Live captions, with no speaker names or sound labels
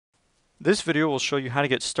This video will show you how to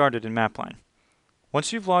get started in Mapline.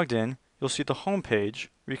 Once you've logged in, you'll see the home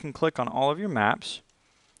page where you can click on all of your maps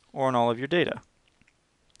or on all of your data.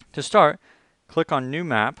 To start, click on New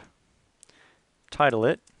Map, title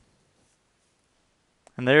it,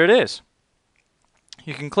 and there it is.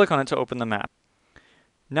 You can click on it to open the map.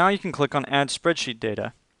 Now you can click on Add Spreadsheet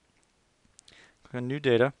Data. Click on New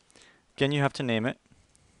Data. Again, you have to name it.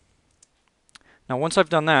 Now once I've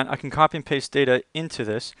done that, I can copy and paste data into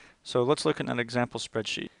this. So let's look at an example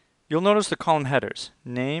spreadsheet. You'll notice the column headers: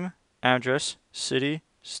 name, address, city,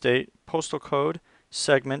 state, postal code,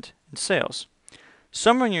 segment, and sales.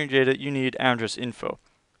 Somewhere in your data you need address info.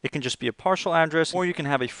 It can just be a partial address, or you can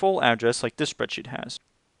have a full address like this spreadsheet has.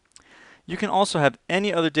 You can also have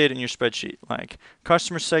any other data in your spreadsheet, like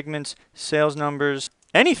customer segments, sales numbers,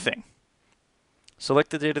 anything.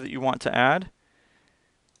 Select the data that you want to add,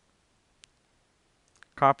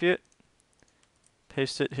 copy it,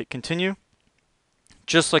 paste it, hit continue.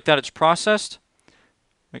 Just like that, it's processed.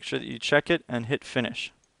 Make sure that you check it and hit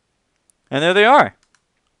finish. And there they are.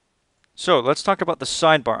 So let's talk about the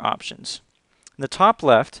sidebar options. In the top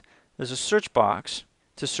left, there's a search box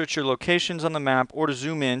to search your locations on the map or to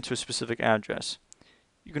zoom in to a specific address.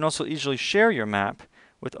 You can also easily share your map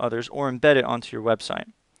with others or embed it onto your website.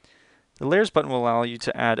 The layers button will allow you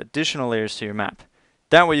to add additional layers to your map.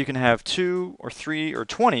 That way you can have 2 or 3 or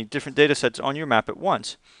 20 different data sets on your map at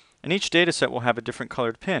once, and each data set will have a different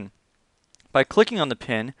colored pin. By clicking on the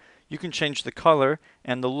pin, you can change the color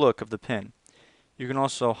and the look of the pin. You can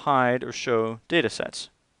also hide or show data sets.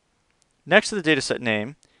 Next to the dataset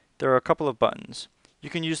name, there are a couple of buttons. You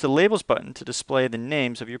can use the Labels button to display the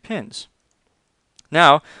names of your pins.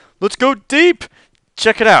 Now, let's go deep!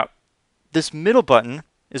 Check it out! This middle button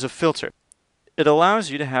is a filter. It allows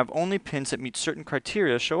you to have only pins that meet certain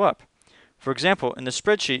criteria show up. For example, in the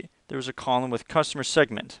spreadsheet, there was a column with customer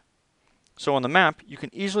segment. So on the map, you can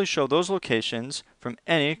easily show those locations from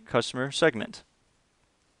any customer segment.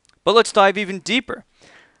 But let's dive even deeper.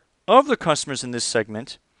 Of the customers in this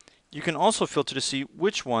segment, you can also filter to see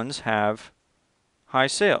which ones have high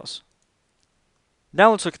sales.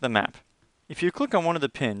 Now let's look at the map. If you click on one of the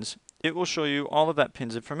pins, it will show you all of that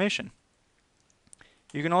pin's information.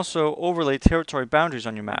 You can also overlay territory boundaries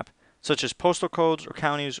on your map, such as postal codes or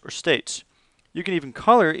counties or states. You can even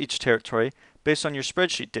color each territory based on your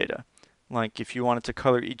spreadsheet data, like if you wanted to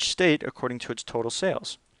color each state according to its total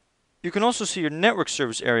sales. You can also see your network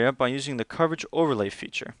service area by using the coverage overlay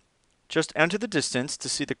feature. Just enter the distance to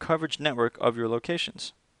see the coverage network of your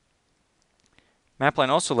locations. Mapline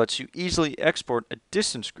also lets you easily export a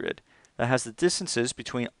distance grid that has the distances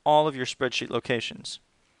between all of your spreadsheet locations.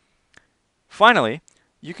 Finally,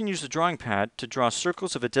 you can use the drawing pad to draw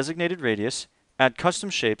circles of a designated radius, add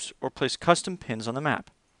custom shapes, or place custom pins on the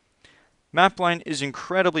map. Mapline is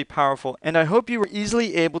incredibly powerful, and I hope you were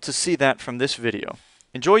easily able to see that from this video.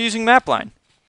 Enjoy using Mapline!